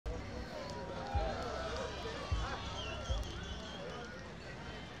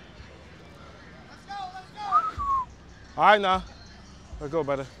All right, now. Let's go,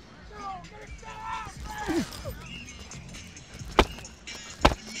 brother.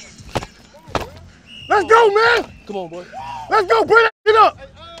 Let's go, man. Come on, boy. Let's go. Bring that shit up.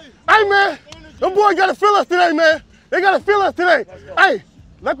 Hey, man. Them boys got to feel us today, man. They got to feel us today. Hey,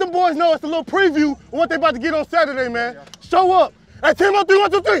 let them boys know it's a little preview of what they about to get on Saturday, man. Show up. Hey, 10 on 3,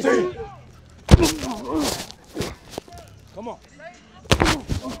 1, 2, 3. Come on.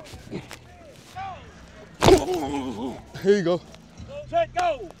 Here you go. Set,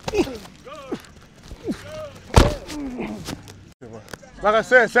 go. Like I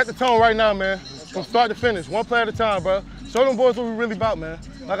said, set the tone right now, man. From start to finish, one play at a time, bro. Show them boys what we really about, man.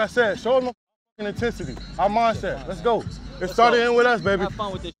 Like I said, show them the intensity, our mindset. Let's go. It started in with us, baby. Have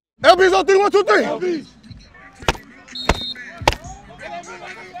fun with this. LB's on 3, 1, 2, 3. LB.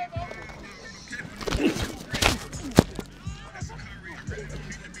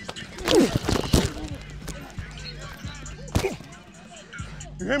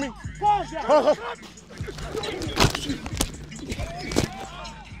 You hear me?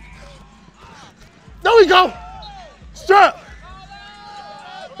 There we go. Strap.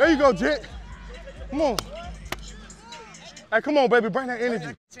 There you go, Jit. Come on. Hey, come on, baby. Bring that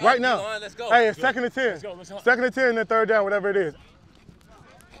energy right now. Let's go. Hey, it's 2nd and 10. Let's go. 2nd and 10 and then 3rd down, whatever it is.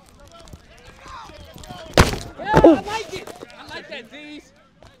 Yeah, I like it. I like that, Z's.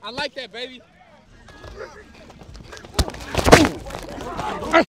 I like that, baby.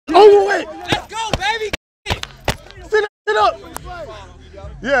 Over it. Let's go, baby. Sit it up.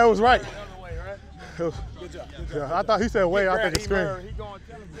 Yeah, it was right. Good job. Yeah, I thought he said wait. I think it's screen.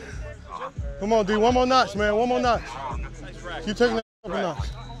 Come on, D. One more notch, man. One more notch. Keep taking that up a notch.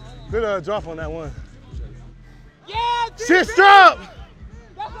 Good drop on that one. Yeah, Shit, strap.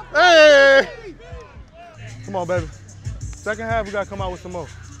 Hey. Come on, baby. Second half, we got to come out with some more.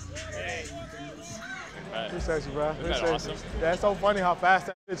 Appreciate you, bro. Awesome. Yeah, it's so funny how fast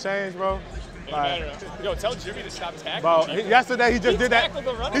that shit changed, bro. Yo, tell Jimmy to stop tackling. Bro, yesterday he just did that.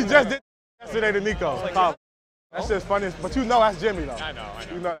 He just did that yesterday to Nico. Like, That's just funny. But you know that's Jimmy, though. I know.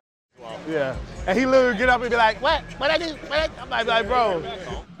 You know. Well, yeah. And he literally get up and be like, what? What I do? What? I'm like, bro.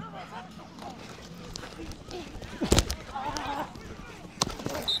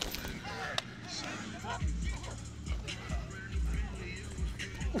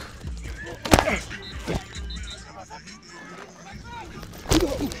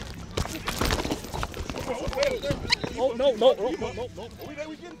 Oh, no.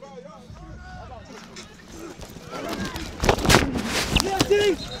 Yeah,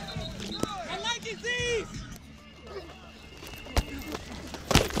 D. I like it, D.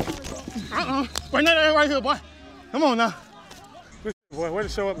 Bring that in right here, boy. Come on now. Good shit, boy, way to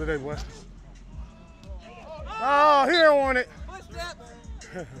show up today, boy. Oh, he don't want it.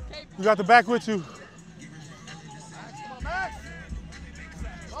 You got the back with you.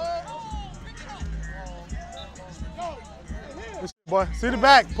 Good shit, boy. See the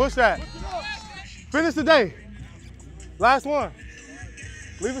back. Push that. Finish the day. Last one.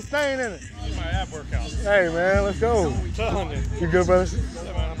 Leave a stain in it. My ab workout. Hey, man, let's go. You good, brother?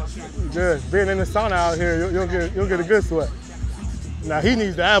 Yeah, man, I'm You good. Being in the sauna out here, you'll get a good sweat. Now, he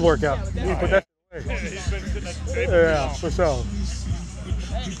needs the ab workout. You put that away. He's been sitting at the table Yeah, for sure.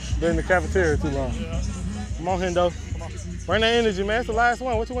 Been in the cafeteria too long. Come on, Hendo. Bring that energy, man. It's the last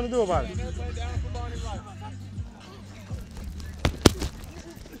one. What you want to do about it?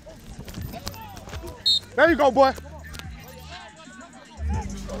 There you go, boy.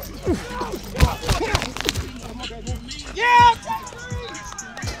 Yeah, K3!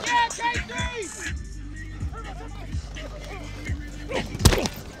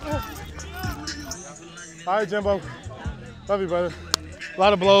 All right, Jimbo. Love you, brother. A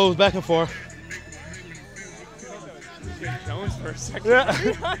lot of blows back and forth. Jones for a second. Yeah.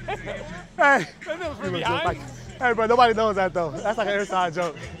 Hey. Hey, bro, nobody knows that, though. That's like an inside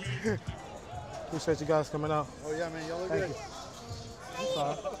joke. Appreciate you guys coming out. Oh, yeah, man. Y'all look Thank good. you.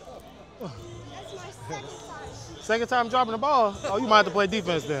 Sorry. Second time dropping the ball. Oh, you might have to play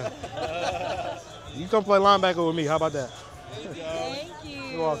defense then. You come play linebacker with me. How about that? Thank you.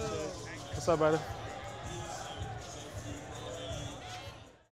 You're welcome. What's up, brother?